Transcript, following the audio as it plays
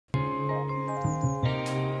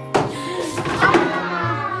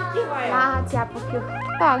चिया पुग्यो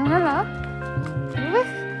पाउन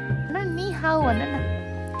न नि हाउ भन न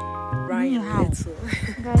गाइस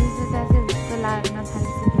चाहिँ भित्र लाग्न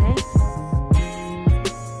थाल्छ है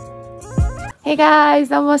हे गाइस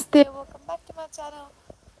नमस्ते welcome back to my channel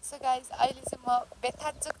so guys अहिले चाहिँ म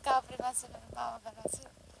बेथान्चोक काभ्रेमा छु मामा घरमा छु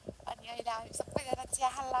अनि अहिले हामी सबैजना चिया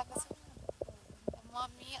खान लागेको छौँ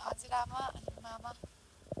मम्मी हजुरआमा अनि मामा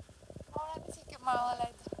मलाई चाहिँ के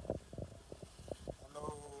मामालाई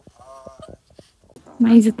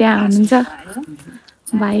माइजू त्यहाँ हुनुहुन्छ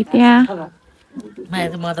भाइ त्यहाँ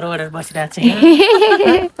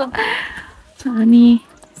अनि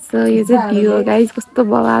सो यो चाहिँ भ्यू हो गाइस कस्तो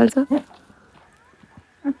बवाल छ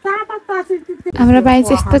हाम्रो भाइ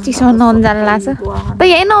चाहिँ यस्तो चिसो नुहाउनु जानु लाग्छ त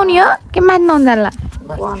यही नुहाउने हो के माथि नुहाउनु जानु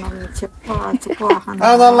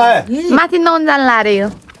माथि नुहाउनु जानु ला अरे यो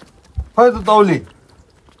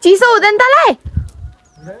चिसो हुँदैन तँलाई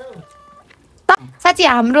साँच्ची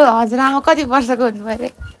हाम्रो हजुरआमा कति वर्षको हुनुभयो अरे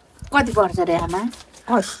कति वर्ष रे आमा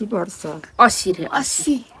 80 वर्ष 80 रे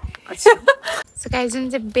 80 सो गाइस जुन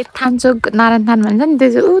चाहिँ बेथान्चोक नारायणथान भन्छ नि त्यो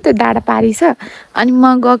चाहिँ त्यो डाँडा पारी छ अनि म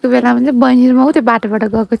गएको बेलामा चाहिँ बहिनी र म त्यो बाटोबाट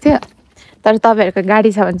गएको थियो तर तपाईँहरूको गाडी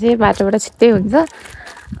छ भने चाहिँ बाटोबाट छिट्टै हुन्छ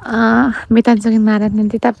बेथान्चोक नारायणथान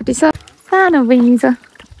त्यतापट्टि छ सानो बहिनी छ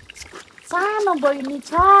सानो बहिनी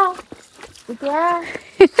छ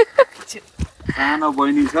सानो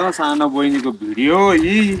बहिनी छ सानो बहिनीको भिडियो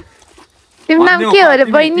तिम्रो नाम के हो रे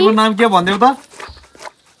बहिनी तिम्रो नाम के भन्देऊ त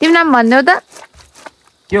तिम्रो नाम भन्देऊ त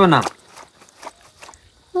के हो नाम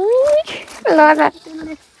ल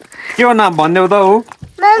के हो नाम भन्देऊ त हो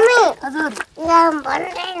मम्मी हजुर नाम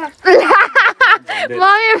भन्दैन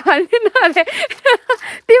मम्मी भन्दिन अरे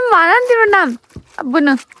तिमी भन नि तिम्रो नाम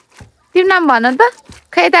बुनु तिम्रो नाम भन त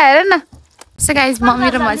खै त हेर न सो गाइस मम्मी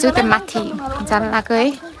र म चाहिँ त्यो माथि जान लाग्यो है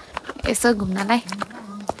यसो घुम्नलाई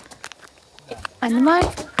अनि म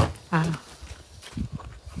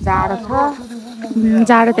जाडो छ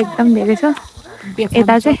जाडो त एकदम धेरै छ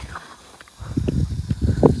यता चाहिँ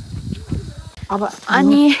अब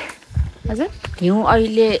अनि हजुर हिउँ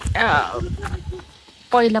अहिले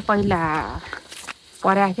पहिला पहिला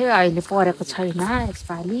परेको थियो अहिले परेको छैन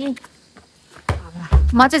यसपालि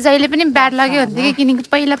म चाहिँ जहिले पनि ब्याड लाग्यो हुन्थ्यो कि किनकि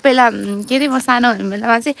पहिला पहिला के अरे म सानो हुने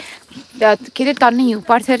बेलामा चाहिँ के अरे टन्नै हिउँ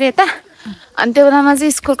पर्थ्यो अरे यता अनि त्यो बेलामा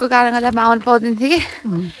चाहिँ स्कुलको कारणले गर्दा आउनु पाउँदैन थियो कि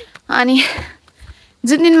अनि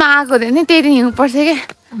जुन दिनमा आएको हुँदैन थियो त्यही दिन हिउँ पर्थ्यो कि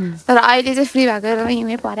तर अहिले चाहिँ फ्री भएको बेलामा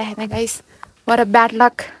हिउँै परेको छैन गाइस वर ब्याड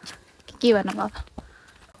लक के भनौँ अब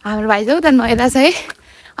हाम्रो भाइ चाहिँ उता नुहाइरहेको छ है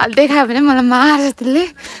अहिले देखायो भने मलाई मार्छ त्यसले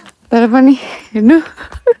तर पनि हेर्नु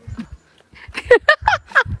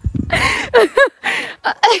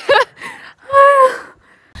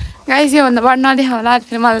गाइस योभन्दा बढी नदेखाउँ होला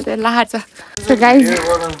फेरि मलाई त्यो लाहार्छ सो गाइस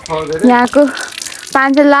यहाँको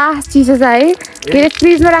पानी चाहिँ लास्ट चिसो छ है के अरे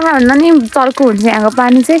फ्रिजमा राख्यो भन्दा नि चर्को हुन्छ यहाँको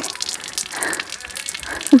पानी चाहिँ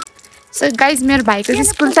सो गाइस मेरो भाइको चाहिँ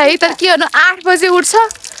स्कुल छ है तर के गर्नु 8 बजे उठ्छ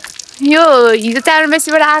यो हिजो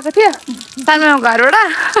चारमेसीबाट आएको थियो सानो घरबाट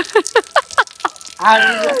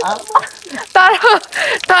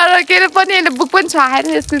तर के अरे पनि अहिले बुक पनि छाएर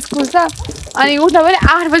यसको स्कुल छ अनि उठ्दा पनि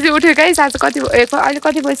 8 बजे उठ्यो गाइस आज कति अहिले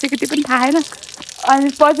कति बजिसक्यो त्यो पनि थाहा छैन अनि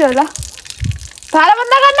पछि होला थाहा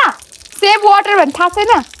बन्द गर्न सेभ वाटर भन्ने थाहा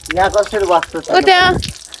छैन ऊ त्यहाँ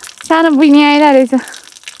सानो बहिनी आइरहेको रहेछ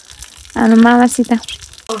हाम्रो मामासित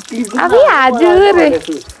अब हजुर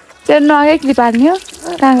त्यो नगै क्लिप हाल्ने हो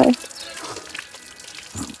कहाँ गयो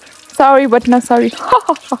सरी बट न सरी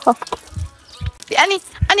अनि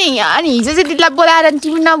अनि अनि हिजो चाहिँ दिदीलाई बोलाएर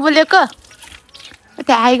तिमी नबोलेको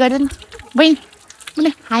त्यहाँ हाई गर्दैन बहिनी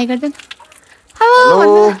बुने हाई गर्दैन हेलो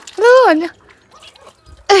हेलो भन्नु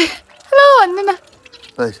हेलो भन्नु न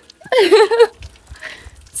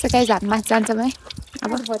सकाइ झानमा जान्छौँ है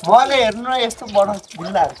अब मैले हेर्नु न यस्तो बडो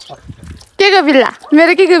बिल्लाहरु छ के को बिल्ला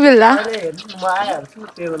मेरो के को बिल्ला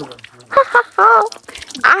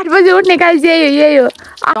 8 बजे उठ्ने गाइस यही हो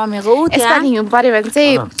टमेको उ त्यहाँ हिउँ पर्यो भने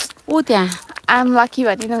चाहिँ उ त्यहाँ आम लकी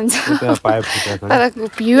भनिनु हुन्छ तर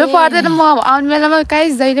भ्यू पर्दैन म आउने बेलामा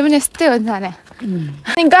गाइस जहिले पनि यस्तै हुन्छ भने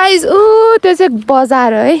अनि गाइस ऊ त्यो चाहिँ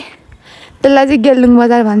बजार हो है त्यसलाई चाहिँ गेलुङ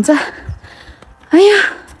बजार भन्छ है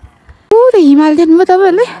ऊ त हिमाल देख्नुभयो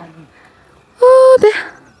तपाईँहरूले ऊ त्यहाँ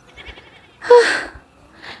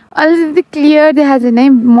अलिकति क्लियर देखाएको छैन है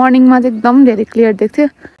मर्निङमा चाहिँ एकदम धेरै क्लियर देख्थ्यो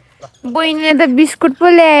बहिनीले त बिस्कुट पो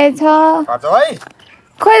ल्याएछ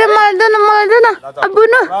खोइ त मलाई देऊ न अब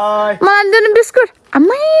बुनु मलाई देऊ न बिस्कुट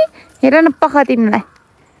आमै हेर न पख तिमीलाई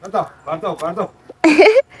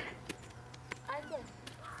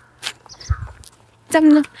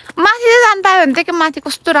माथि चाहिँ जानु पायो भने चाहिँ माथि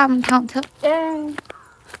कस्तो राम्रो ठाउँ थियो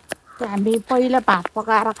हामी पहिला भात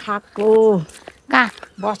पकाएर खाएको कहाँ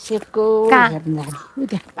बसेको कहाँ? हेर्न जाने उ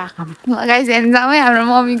त्यहाँ पाखामा गाइस हेर्न जाउँ है हाम्रो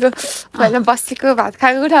मम्मीको पहिला बसेको भात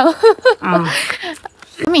खाएको ठाउँ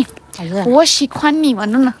मम्मी हजुर वसी खन्नी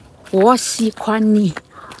भन्नु न होसी खन्नी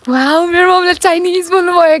वाउ मेरो मम्मीले चाइनिज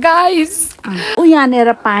बोल्नुभयो गाइस ऊ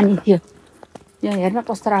यहाँनिर पानी थियो यहाँ हेर्न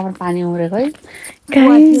कस्तो राम्रो पानी उम्रेको है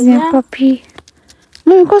गाइस यहाँ पप्पी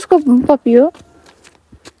मम्मी कसको पप्पी हो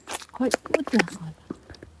खै ऊ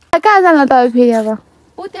त्यहाँ कहाँ जानु तपाईँ फेरि अब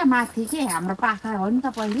ऊ त्यहाँ माथि के हाम्रो पाखा हो नि त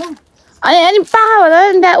पहिला अनि पाखा भन्दा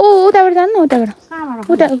नि त्यहाँ उताबाट जानु न उताबाट कहाँबाट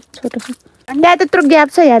उता छोटो त्यहाँ त्यत्रो ग्याप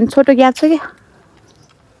छ यहाँ छोटो ग्याप छ क्या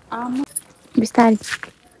बिस्तारै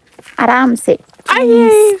आराम से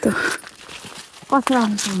कस्तो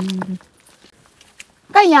राम्रो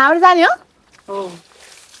कहाँ यहाँबाट जाने हो हो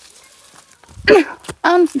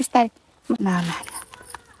आउनु बिस्तारै ल ल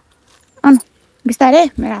आउनु बिस्तारै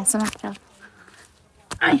मेरो हातमा मात्र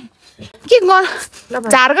के गर्नु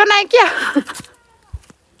झारगन आयो क्या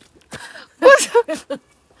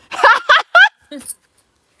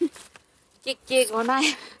के गनाए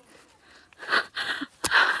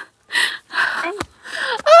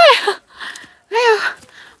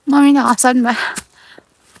मम्मीले हँसाउनु भयो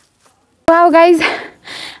वाउ गाइज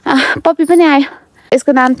पप्पी पनि आयो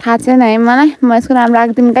यसको नाम थाहा छैन है मलाई म यसको नाम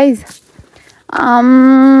राखिदिउँ गाइज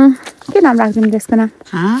के नाम राखिदिउँ त्यसको नाम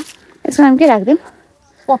यसको नाम के राखिदिउँ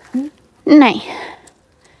पप्पी नै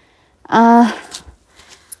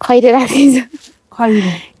खैरे राखिदिन्छु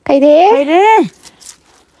खैरे खैरे खैरे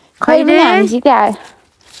खैरे हामी जिते आयो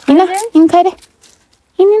हिँड हिँड खैरे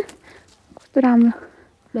हिँड कस्तो राम्रो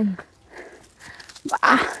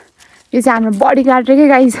वाह यो चाहिँ हाम्रो बडी गार्ड के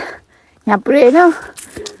गाइज यहाँ पुरै होइन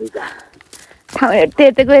ठाउँ हेर्दै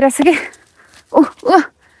हेर्दै गइरहेछ कि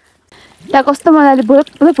त्यहाँ कस्तो मजाले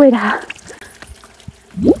बोल्दै गइरहेको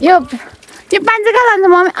यो पानी चाहिँ कहाँ जान्छ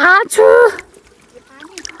मम्मी आछु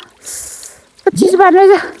चिसो पार्नु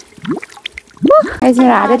रहेछ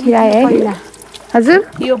मेरो हातै ठिरायो है हजुर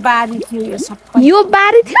यो बारी थियो यो सबै यो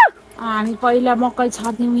बारी थियो हामी पहिला मकै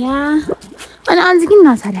छर्थ्यौँ यहाँ अनि अझै किन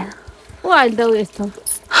नछार्या ऊ अहिले त ऊ यस्तो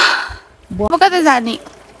अब कता जाने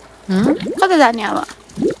कता जाने अब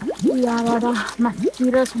यहाँबाट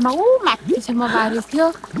माथितिरसम्म ऊ माथिसम्म बारी थियो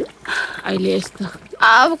अहिले यस्तो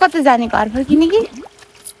अब कता जाने घर फर्किने कि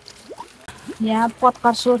यहाँ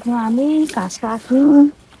पत्कर सोर्थ्यौँ हामी घाँस काट्थ्यौँ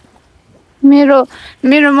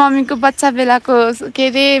मेरो मम्मीको बच्चा बेलाको के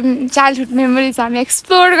अरे चाइल्डहुड मेमोरिज हामी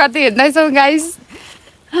एक्सप्लोर गर्दै हिँड्दैछौँ गाइस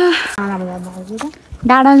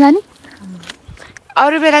डाँडामा जाने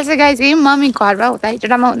अरू बेला चाहिँ गाइस है मम्मी घरमा हुँदा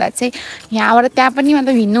हिटोडामा हुँदा चाहिँ यहाँबाट त्यहाँ पनि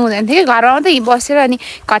मतलब हिँड्नु हुँदैन थियो कि घरमा मात्रै बसेर अनि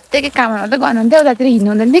कत्तिकै कामहरू मात्रै गर्नुहुन्थ्यो उतातिर हिँड्नु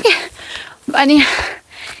हुँदैन थियो कि अनि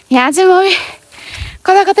यहाँ चाहिँ मम्मी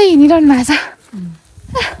कता कतै हिँडिरहनु भएको छ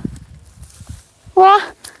वा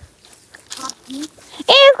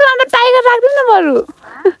ए यसको नाम त टाइगर राखिदिउँ न बरु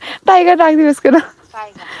टाइगर राखिदिउँ यसको नाम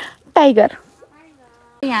टाइगर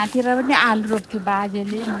यहाँतिर पनि आलु रोप्थ्यो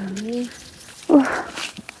बाजेले मैले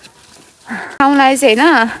ठाउँलाई चाहिँ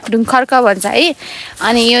होइन ढुङ्खर्क भन्छ है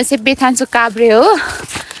अनि यो चाहिँ बेथान्सु काभ्रे हो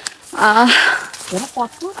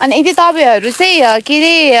अनि यदि तपाईँहरू चाहिँ के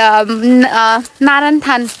अरे नारायण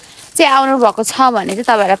थान चाहिँ आउनुभएको छ भने चाहिँ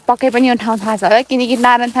तपाईँहरूलाई पक्कै पनि यो ठाउँ थाहा छ होला किनकि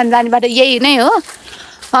नारायण थान जाने बाटो यही नै हो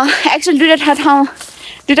एक्चुअली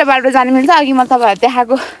दुइटा बाटो जानु मिल्छ अघि म तपाईँहरू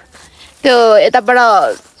देखाएको त्यो यताबाट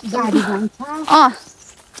गाडी जान्छ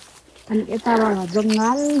अनि यताबाट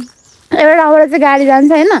जङ्गल एउटा ठाउँबाट चाहिँ गाडी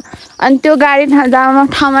जान्छ होइन अनि त्यो गाडी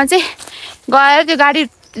ठाउँमा चाहिँ गएर त्यो गाडी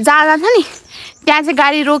जहाँ जान्छ नि त्यहाँ चाहिँ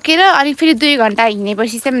गाडी रोकेर अनि फेरि 2 घन्टा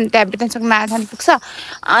हिँडेपछि चाहिँ त्यहाँ बेतनसोक नारायण पुग्छ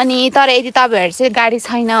अनि तर यदि तपाईँहरू चाहिँ गाडी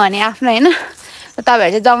छैन भने आफ्नो होइन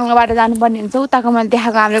तपाईँहरू चाहिँ जङ्गलको बाटो जानुपर्ने हुन्छ उताको मैले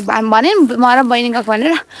देखाएको हामीले भने म र बहिनी गएको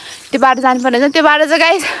भनेर त्यो बाटो जानुपर्ने हुन्छ त्यो बाटो चाहिँ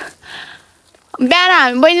गाइस बिहान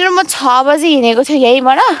हामी बहिनी र म 6 बजी हिँडेको थियो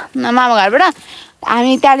यहीँबाट मामा घरबाट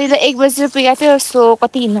हामी त्यहाँनिर 1 बजी पुगेको थियो सो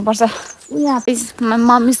कति हिँड्नुपर्छ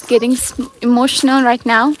मम is getting emotional right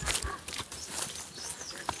now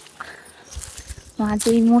उहाँ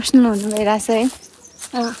चाहिँ इमोसनल हुनु भइरहेछ है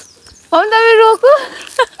अब तपाईँ रोक्नु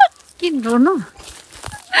किन रोनु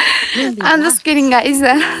I'm just kidding guys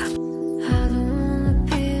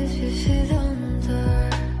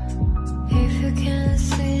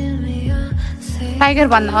tiger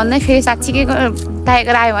भन्दा फेरि साँच्चीकै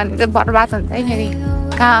टाइगर आयो भने चाहिँ बर्बाद हुन्छ है फेरि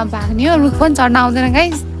कहाँ भाग्ने हो रुख पनि चढ्न आउँदैन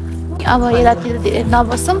गाइस अब यतातिर धेरै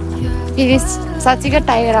नबस्छौँ फेरि साँच्चीकै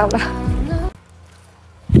टाइगर आउला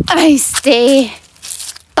तपाईँ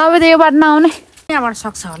त यो बाटो नआउने यहाँबाट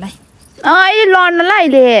सक्छ होला है अहिले लड्नु ल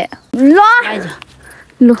अहिले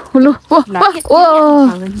लु लु ओ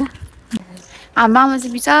हाम्रो आमा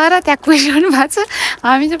चाहिँ बिचरा त्यहाँ कुहिरहनु भएको छ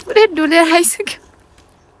हामी चाहिँ पुरै डुलेर आइसक्यो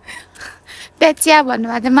चिया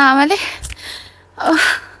भन्नुभएको थियो मामाले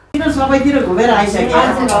किन सबैतिर घुमेर आइसक्यो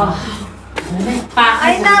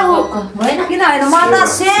होइन किन होइन म त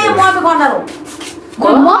सेम म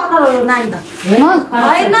गर्नर हो नाइ त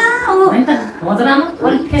होइन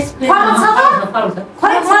खै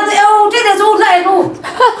म त एउटै दिएछु उसलाई हेर्नु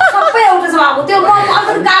सबै एउटै छ अब त्यो म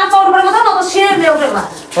अलिकति गाह्रो चौरबाट मात्र न त सेम एउटै भयो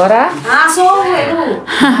हाँसो हेर्नु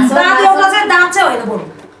दाँत एउटा चाहिँ दाँत चाहिँ होइन बरु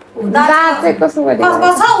दाँत चाहिँ कसो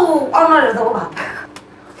छ ऊ अनुहार हेर्दा हो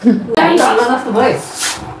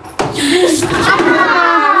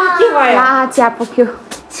चिया पुग्यो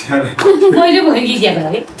मैले भयो कि चिया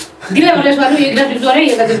है गिलाबाट गर्नु एकदा दुई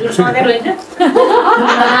एकदा दुई समातेर होइन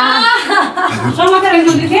समातेर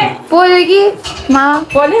के पोल्यो कि मा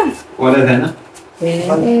पोल्यो छैन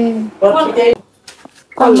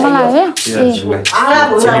कम्मल आयो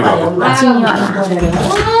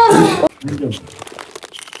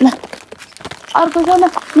ल अर्को छ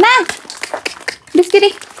न बिस्किरी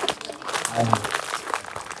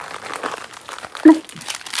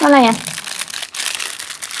मलाई यहाँ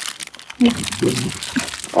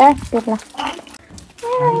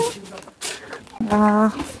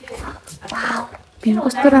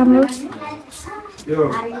कस्तो राम्रो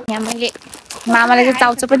यहाँ मैले मामाले चाहिँ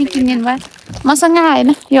चाउचाउ पनि किनिदिनु भयो मसँग आएन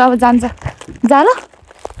यो अब जान्छ जा ल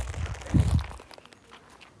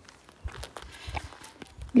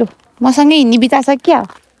लु मसँगै हिँड्ने विचार छ क्या हो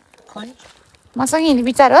मसँगै हिँड्ने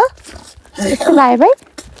विचार हो यस्तो लाग्यो भाइ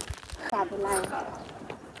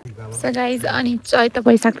सो गाइज अनि चैत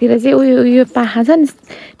वैशाखतिर चाहिँ उयो पाखा छ नि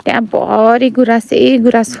त्यहाँ भरि गुराँस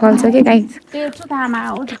फल्छ क्या गाइज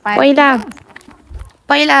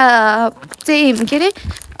पहिला चाहिँ के अरे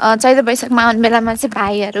चैत वैशाख माउन बेलामा चाहिँ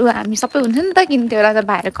भाइहरू हामी सबै हुन्थ्यो नि त किन त्यो बेला त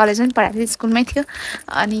भाइहरू कलेजमा पनि पढाएको थियो स्कुलमै थियो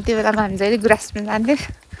अनि त्यो बेलामा हामी जहिले गुराँसमा जान्थ्यो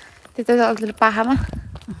त्यस्तो अलिकति पाखामा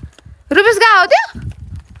रुपेश गएको हो त्यो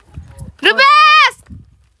रुपेश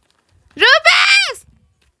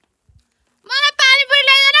मलाई पानीपुरी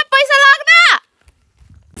ल्याइदेन पैसा लाग्न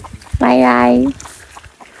बाई बाई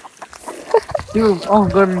त्यो अफ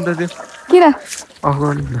गर्नु त त्यो किन अफ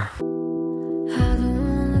गर्नु न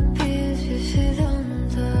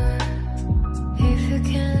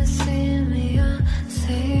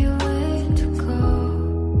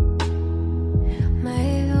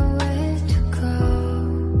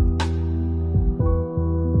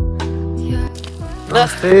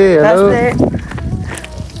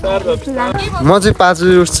म चाहिँ 5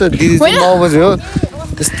 बजी उठ्छु दिदी चाहिँ 9 बजी हो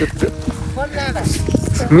त्यस्तो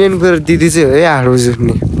मेन कुरा दिदी चाहिँ हो 8 बजी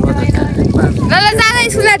उठ्ने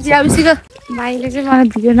भाइले चाहिँ मलाई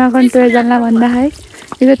भिडियो नगर्नु टोयर जान्ला भन्दा है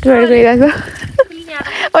त्यो टोयर गइरहेको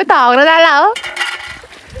ओ त हग्न जाला हो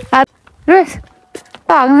रुपेश त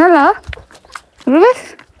हग्न जाला हो रुपेश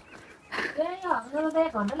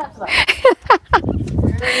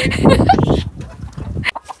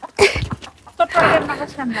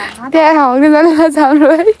त्यहाँ हग्न जाला हाम्रो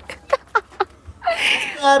है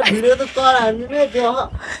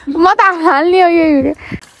म त हाल्ने हो यो भिडियो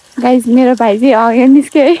गाइज मेरो भाइ चाहिँ अघि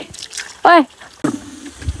निस्क्यो है ओए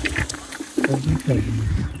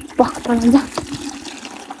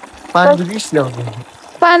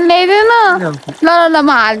पानी ल्याइदिनु ल म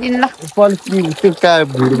हालिदिनु ल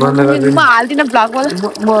म हालिदिनु भ्लगमा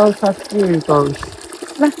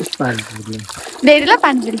ल्याइदिनु ल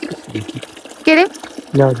पानी के अरे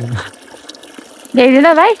ल्याइदिनु ल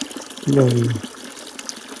भाइ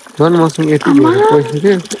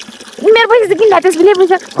मेरो पैसा चाहिँ किन त्यसले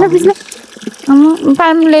पैसा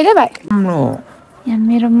पानी ल्याइदिनु भाइ यहाँ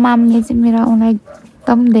मेरो मामले चाहिँ मेरो उनीलाई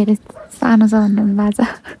एकदम धेरै सानो छ भन्ने भएको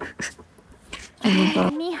छ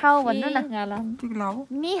नि हाउ भन्नु न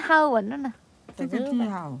नि हाउ भन्नु न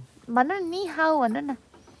भन्नु नि हाउ भन्नु न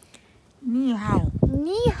नि हाउ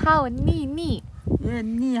नि हाउ नि नि ए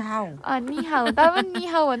नि हाउ नि हाउ तब नि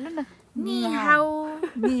हाउ भन्नु न नि हाउ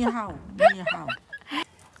नि हाउ नि हाउ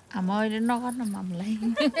मैले नगर्नु मामलाई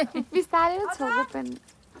बिस्तारै छोको पेन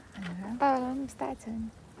तपाईँलाई पनि बिस्तारै छ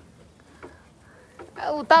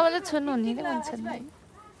तपाईँले छोड्नुहुने नि भन्छ नि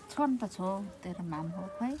छोड्नु त छो तेरो माम हो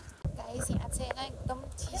खै गाइस यहाँ चाहिँ होइन एकदम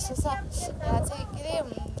चिसो छ यहाँ चाहिँ के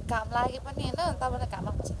अरे घाम लागे पनि होइन तपाईँलाई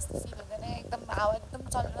घाममा बसेको जस्तो फिल हुँदैन एकदम हावा एकदम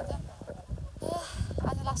चलिरहेको छ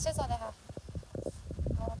आज लास्टै चलेको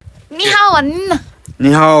निहाउ भन्नु न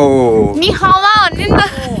निहाउ निहाउमा भन्नु न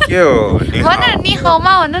के हो भन्नु न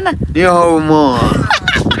निहाउमा भन्नु न निहाउ म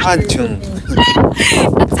आछु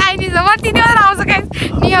चाइनिजमा मात्रै मात्र आउँछ गाइस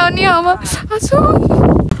निहाउ निहाउमा आछु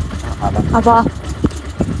अब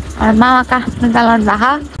मामा काट्नु चलाउनु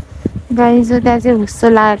भएको गाइस त्यहाँ चाहिँ हुस्सो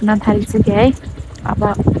लाग्न थालिसक्यो है अब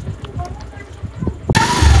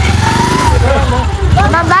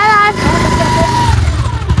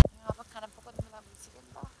खाना पकाउनु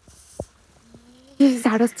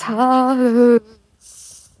जाडो छ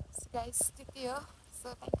गाइस त्यति हो so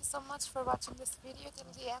thank you so much for watching this video till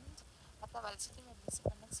the and तपाईँहरू चाहिँ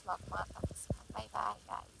नेक्स्ट भ्लगमा बाई बाई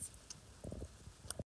गाइस